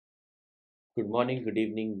Good morning, good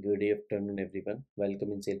evening, good afternoon, everyone.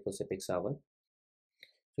 Welcome in Salesforce Epic Hour.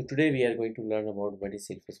 So today we are going to learn about what is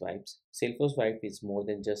Salesforce Vibes. Salesforce Vibes is more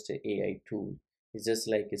than just an AI tool. It's just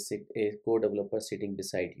like a core developer sitting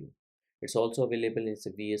beside you. It's also available in a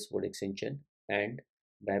VS Code extension and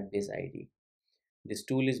web-based IDE. This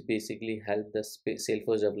tool is basically help the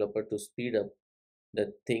Salesforce developer to speed up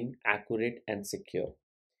the thing accurate and secure.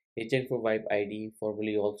 Agenforce Vibe IDE,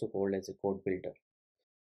 formerly also called as a code builder,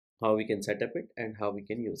 how we can set up it and how we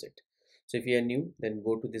can use it. So if you are new, then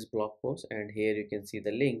go to this blog post and here you can see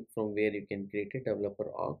the link from where you can create a developer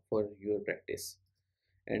org for your practice.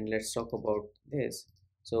 And let's talk about this.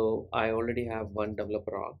 So I already have one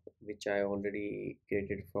developer org which I already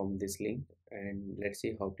created from this link, and let's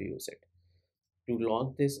see how to use it. To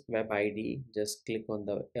launch this web ID, just click on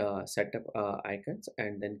the setup icons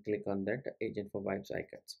and then click on that agent for vibes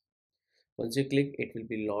icons. Once you click, it will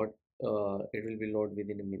be load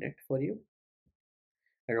within a minute for you,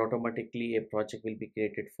 and automatically a project will be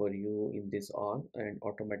created for you in this org, and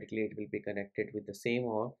automatically it will be connected with the same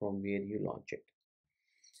org from where you launch it.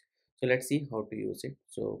 So let's see how to use it.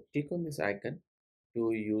 So click on this icon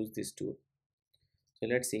to use this tool. So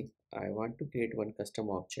let's see, I want to create one custom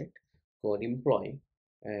object called employee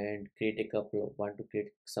and want to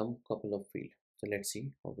create some couple of field. So let's see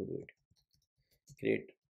how to do it.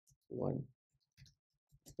 Create one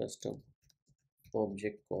custom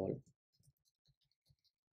object called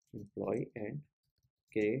employee and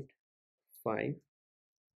create 5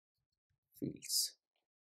 fields,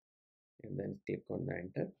 and then click on the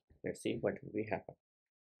enter. Let's see what will be happen.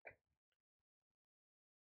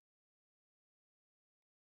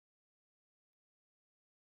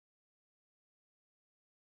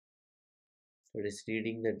 So it is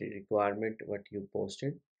reading the requirement what you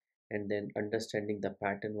posted, and then understanding the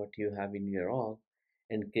pattern what you have in your org,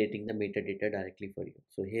 and creating the metadata directly for you.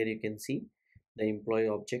 So here you can see the employee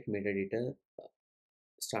object metadata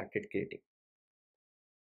started creating.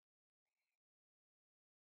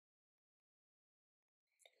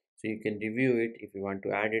 So you can review it. If you want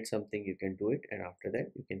to add it something, you can do it, and after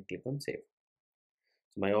that you can click on save.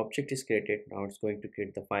 So my object is created. Now it's going to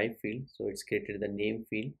create the 5 field. So it's created the name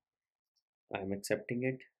field. I'm accepting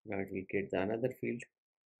it. Now it will create the another field,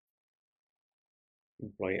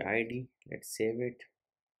 employee ID. Let's save it.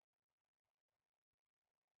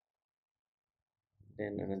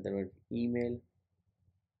 Then another one, email,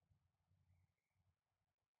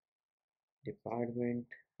 department.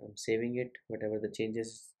 I'm saving it, whatever the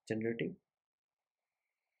changes generating.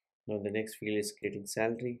 Now the next field is creating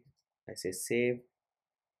salary. I say save.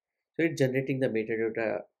 So it's generating the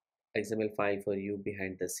metadata XML file for you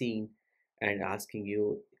behind the scene and asking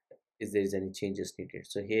you if there is any changes needed.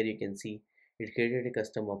 So here you can see it created a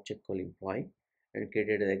custom object called employee and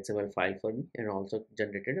created an XML file for me, and also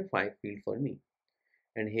generated a 5 field for me.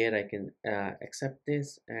 And here I can accept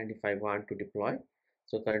this, and if I want to deploy,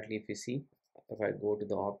 so currently if you see, if I go to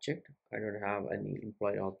the object, I don't have any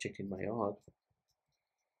employee object in my org.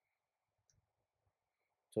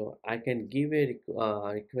 So I can give a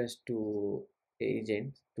request to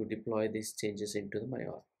agent to deploy these changes into my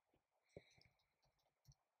org.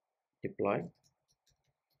 Deploy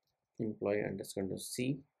employee underscore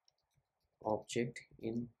C object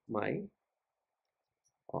in my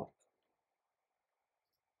org.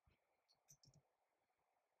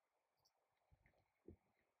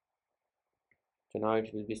 So now it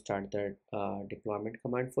will be start the deployment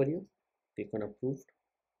command for you. Click on approved.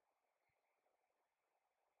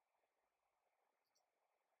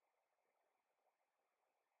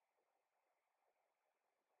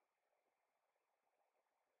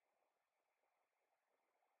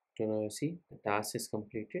 So now you see the task is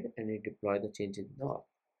completed and it deploy the change in the org.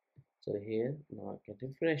 So here now I can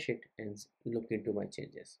refresh it and look into my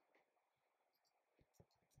changes.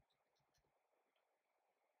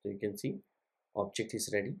 So you can see object is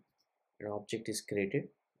ready, an object is created,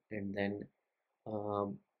 and then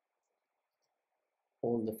um,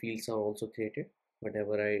 all the fields are also created.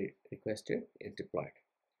 Whatever I requested is deployed.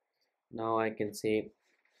 Now I can say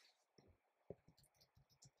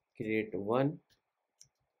create one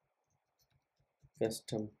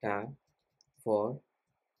custom tab for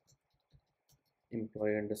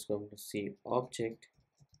employee underscore C object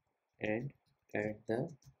and add the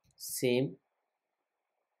same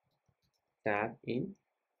tab in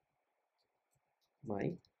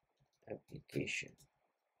my application.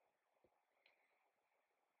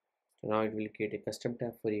 So now it will create a custom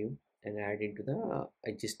tab for you and add into the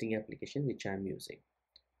existing application which I am using.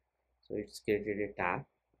 So it's created a tab.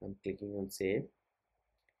 I'm clicking on save.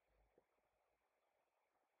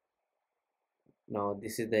 Now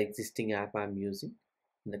this is the existing app I'm using.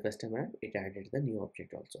 In the custom app, it added the new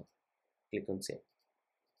object also. Click on save.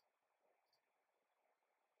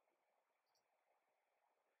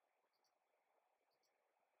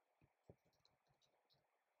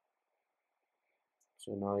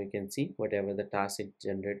 So now you can see whatever the task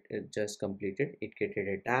it just completed, it created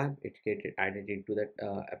a tab, it created added into that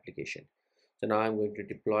application. So now I'm going to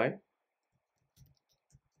deploy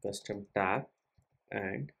custom tab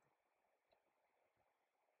and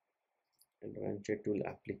adventure tool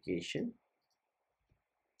application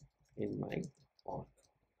in my org.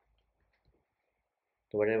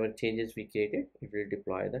 So whatever changes we created, it will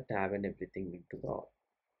deploy the tab and everything into the org.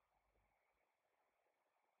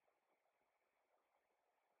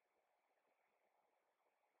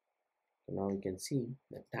 So now we can see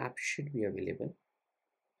the tab should be available.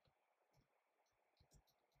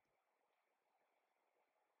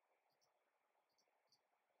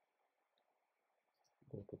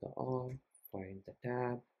 Go to the org, find the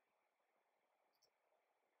tab.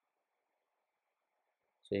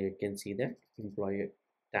 So you can see that employee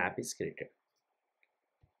tab is created.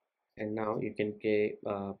 And now you can create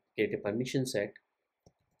a permission set.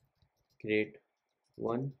 Create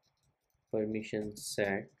one permission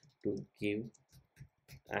set to give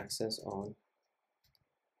access on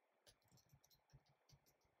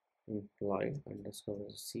employee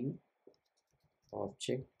underscore c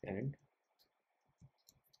object and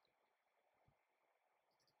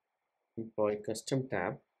employee custom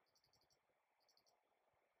tab.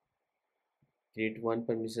 Create one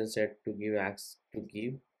permission set to give access to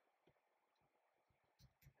give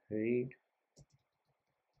read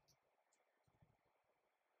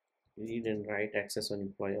and write access on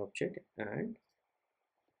employee object and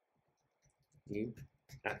give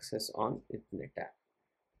access on internet tab.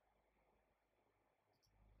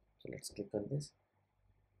 So let's click on this.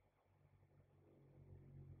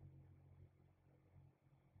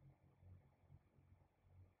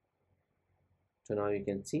 So now you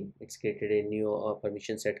can see it's created a new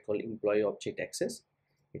permission set called employee object access.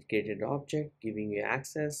 It created an object giving you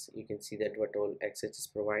access. You can see that what all access is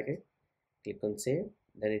provided. Click on save.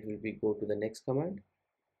 Then it will be go to the next command.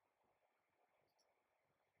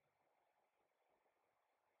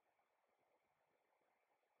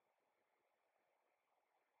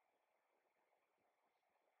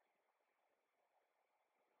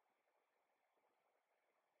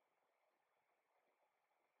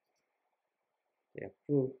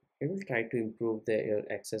 Approve. It will try to improve your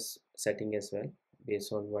access setting as well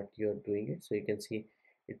based on what you're doing it. So you can see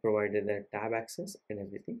it provided the tab access and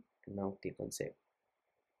everything. And now click on save.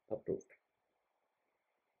 Approved.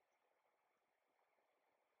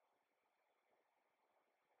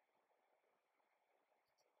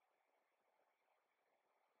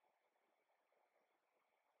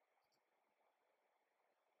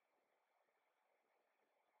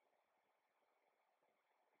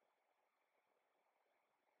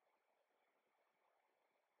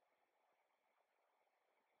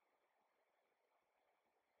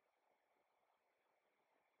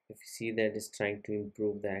 If you see that it's trying to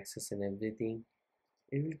improve the access and everything,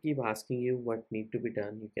 it will keep asking you what need to be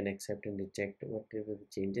done. You can accept and reject whatever the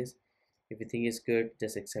changes. If everything is good,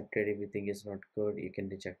 just accept it. If everything is not good, you can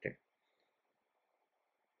reject it.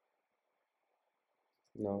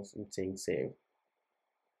 Now I'm saying save.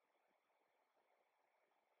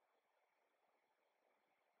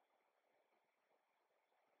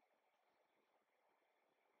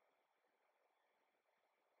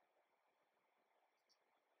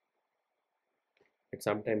 But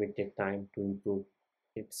sometimes it takes time to improve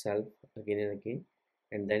itself again and again,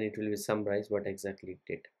 and then it will be summarize what exactly it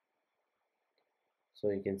did. So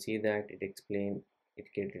you can see that it explained it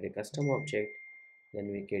created a custom object, then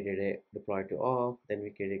we created a deploy to org, then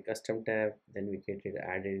we created a custom tab, then we created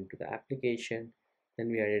added into the application, then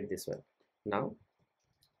we added this one. Now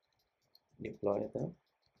deploy the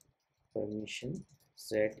permission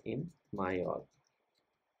set in my org.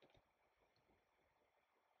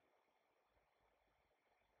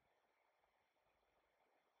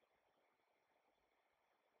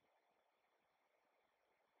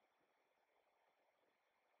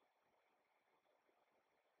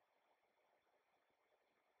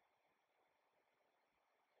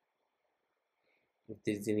 If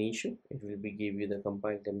there is an issue, it will be give you the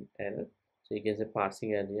compiled error. So you can say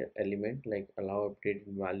passing element like allow update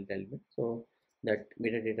invalid element. So that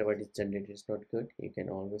metadata what is generated is not good. You can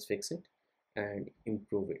always fix it and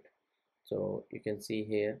improve it. So you can see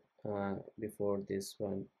here before this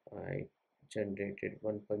one I generated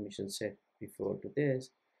one permission set before to this.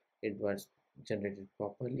 It was generated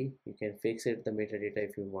properly. You can fix it the metadata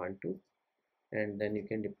if you want to, and then you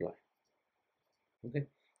can deploy. Okay,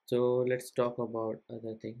 So let's talk about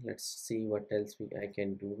other thing. Let's see what else I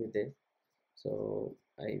can do with it. So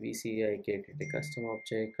we see I created a custom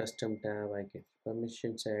object, custom tab, I get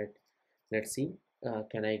permission set. Let's see,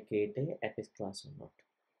 can I create a Apex class or not?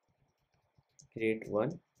 Create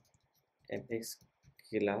one Apex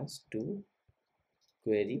class to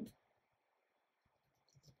query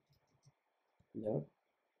the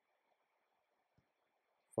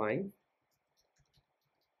find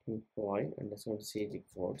employee underscore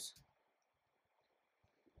Agentforce.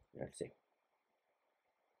 That's it.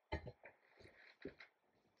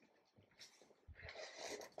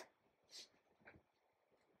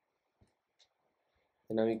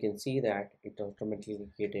 So now you can see that it automatically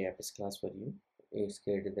created a Apex class for you. It's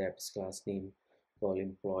created the Apex class name called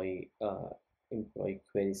employee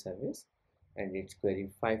query service, and it's query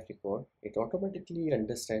 5 record. It automatically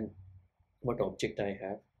understand what object I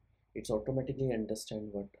have. It's automatically understand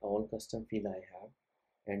what all custom field I have,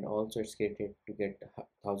 and also it's created to get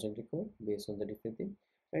 1,000 record based on the different thing.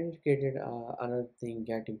 And it created another thing,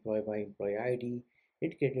 get employee by employee ID.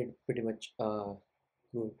 It created pretty much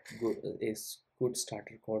good, is good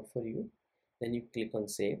starter code for you. Then you click on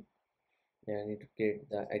save, and it create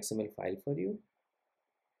the XML file for you.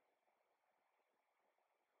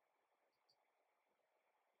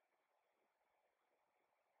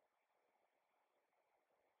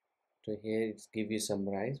 So here it's give you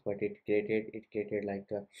summarize what it created. It created like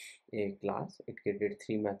a class. It created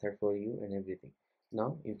 3 method for you and everything.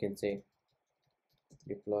 Now you can say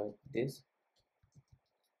deploy this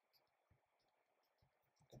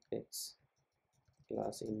Apex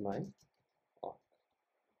class in my org.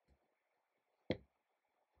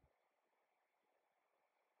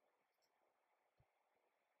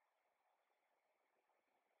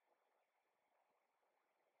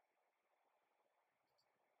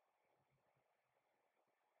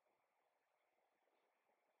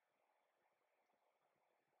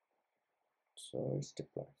 So it's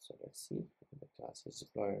deployed. So let's see if the class is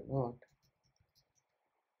deployed or not.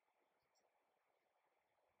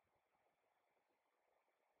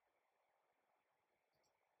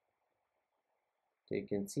 So you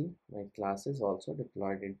can see my class is also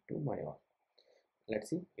deployed into my org.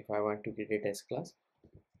 Let's see if I want to create a test class.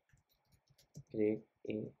 Create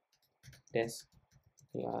a test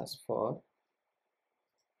class for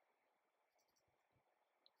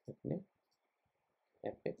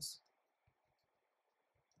Apex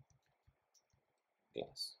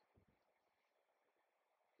class.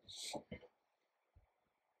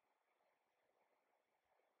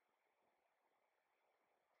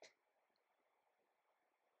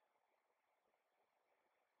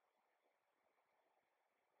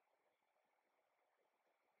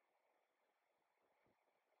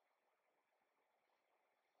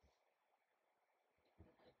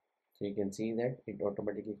 So you can see that it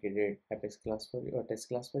automatically created Apex class for you or test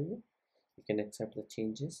class for you. You can accept the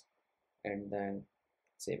changes and then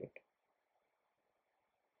save it.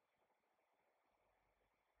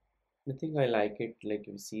 The thing I like it, like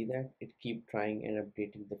you see that it keep trying and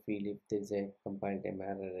updating the field if there's a compiled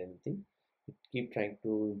error or anything. It keep trying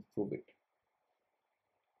to improve it.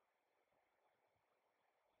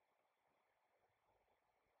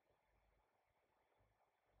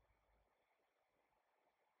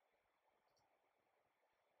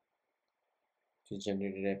 So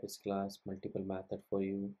generated Apex class, multiple method for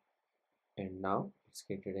you, and now it's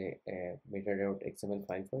created a metadata.xml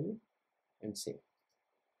file for you and save.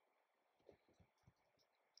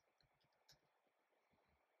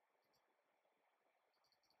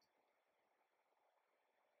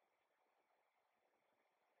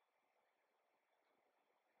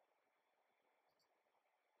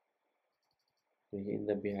 So in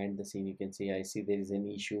the behind the scene you can see I see there is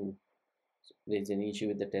an issue. There is an issue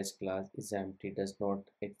with the test class is empty, does not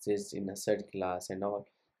exist in a set class and all.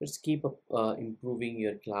 Let's keep improving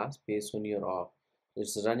your class based on your org. So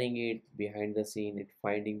it's running it behind the scene, it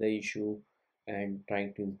finding the issue and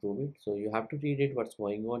trying to improve it. So you have to read it what's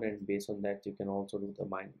going on, and based on that you can also do the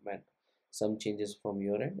mind man some changes from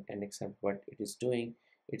your end and accept what it is doing.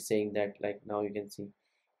 It's saying that like now you can see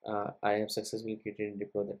I have successfully created and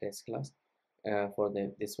deployed the test class for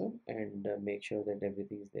this one, and make sure that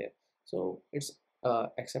everything is there. So it's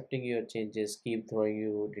accepting your changes, keep throwing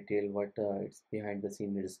you detail what it's behind the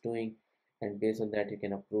scene it is doing, and based on that you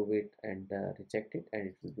can approve it and reject it, and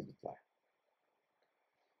it will be deployed.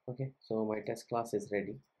 Okay, so my test class is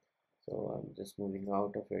ready, so I'm just moving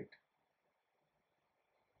out of it.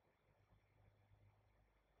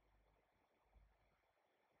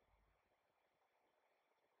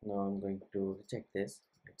 Now I'm going to reject this.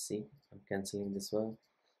 Let's see, I'm canceling this one.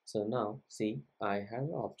 So now see I have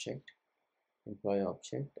an object, employee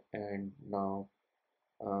object, and now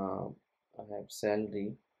I have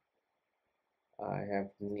salary, I have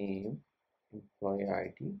name, employee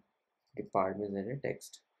ID, department as a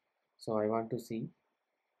text. So I want to see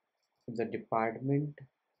if the department,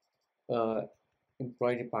 uh,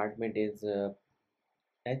 employee department is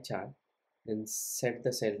HR, then set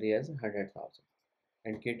the salary as 100,000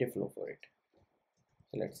 and create a flow for it.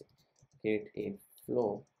 So let's create a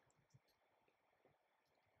flow,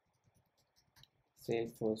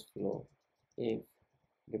 Salesforce flow, if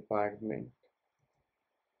department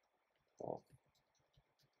of,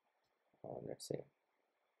 let's say,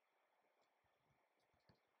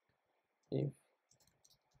 if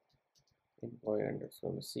employee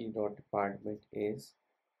underscore c dot department is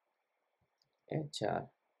HR,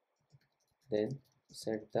 then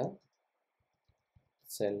set the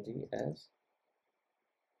salary as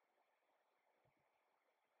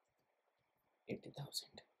 80,000.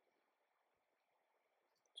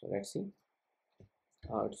 So let's see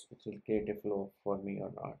how it will create a flow for me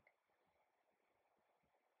or not.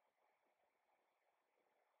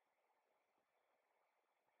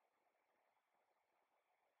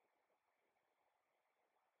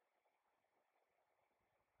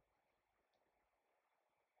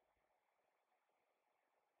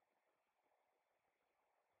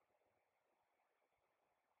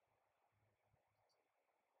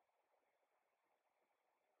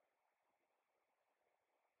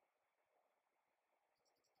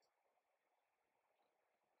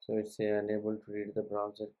 So it's unable to read the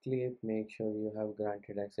browser clip. Make sure you have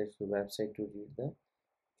granted access to the website to read the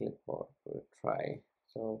clipboard. We'll try.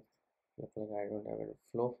 So look like I don't have a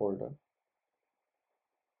flow folder.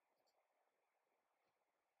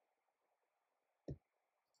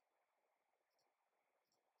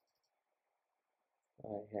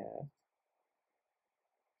 I have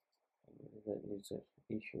the user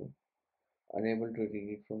issue. Unable to read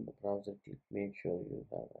it from the browser clip. Make sure you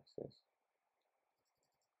have access.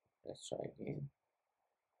 Let's try again.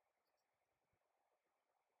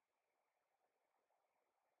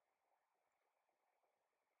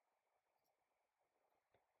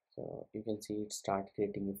 So you can see it start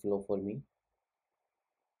creating a flow for me.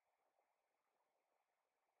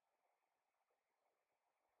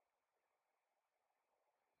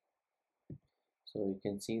 So you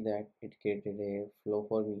can see that it created a flow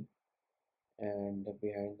for me, and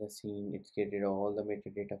behind the scene it's created all the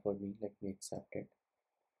metadata for me. Let me accept it,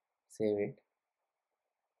 save it,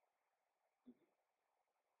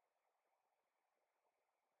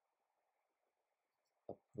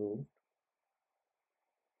 approve.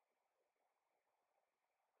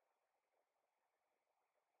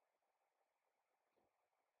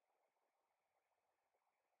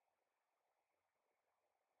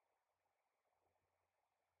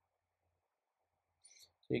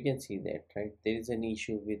 So you can see that, right, there is an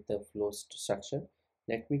issue with the flow structure.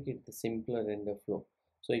 Let me get the simpler and the flow.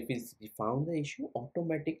 So if we found the issue,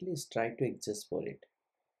 automatically it's try to adjust for it,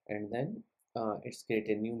 and then it's create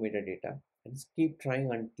a new metadata and just keep trying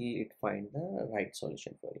until it find the right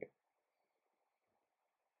solution for you.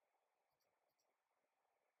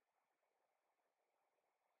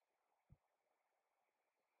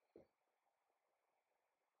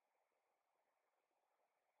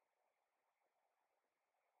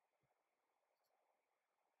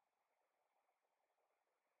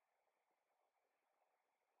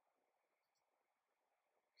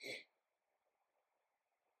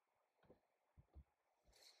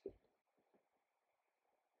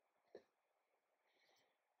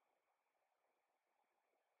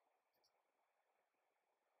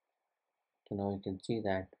 So now you can see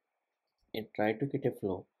that it tried to get a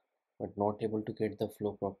flow but not able to get the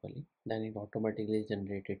flow properly. Then it automatically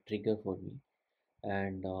generated trigger for me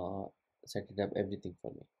and set it up everything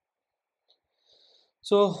for me.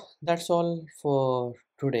 So that's all for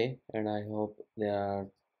today, and I hope there are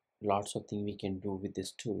lots of things we can do with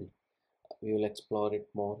this tool. We will explore it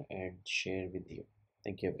more and share with you.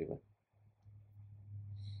 Thank you, everyone.